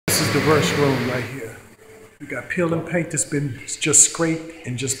diverse room right here. We got peel and paint that's been just scraped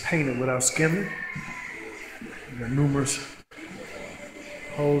and just painted without skimming. We got numerous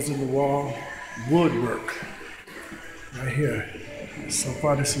holes in the wall. Woodwork right here. So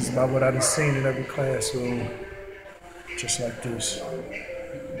far this is about what I've seen in every classroom. Just like this.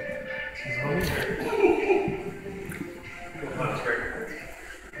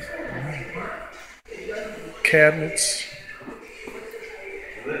 Cabinets.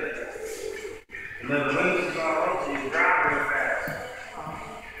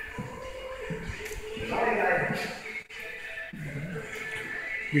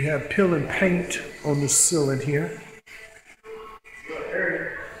 We have peel and paint on the ceiling here.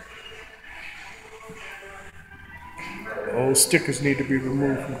 Old stickers need to be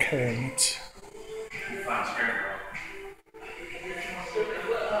removed from cabinets.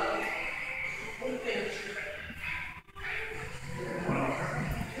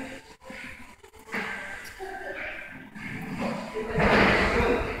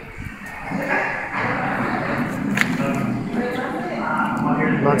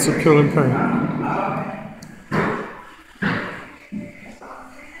 Lots of peel and paint.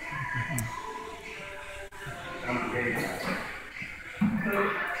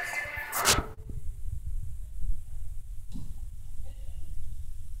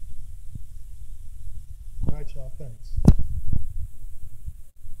 All right, y'all, thanks.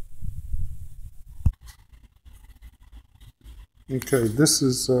 Okay, this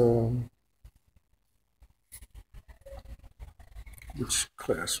is which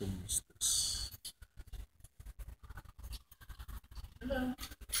classroom is this? Hello.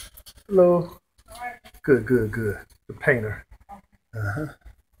 Hello. Good, good, good. The painter. Uh-huh.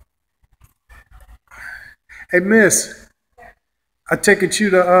 Hey, miss. I take it you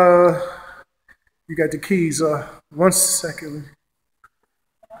you got the keys. 1 second.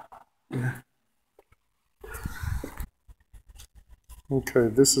 Yeah. Okay,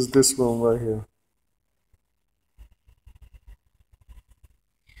 this is this room right here.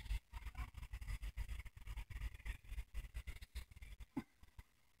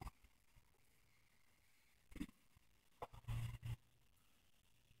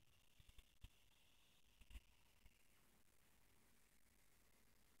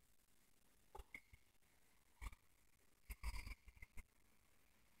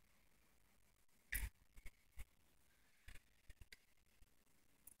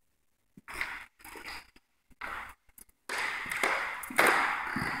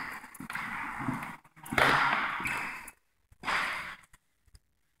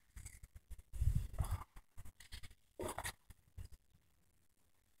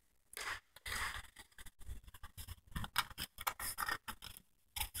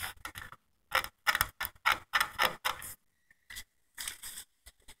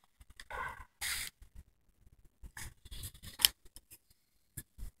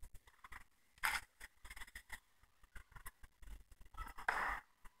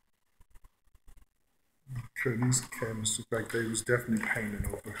 Okay, these cabinets look like they was definitely painted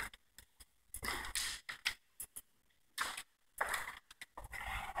over.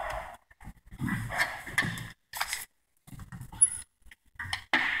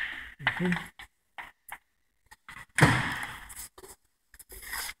 Mm-hmm.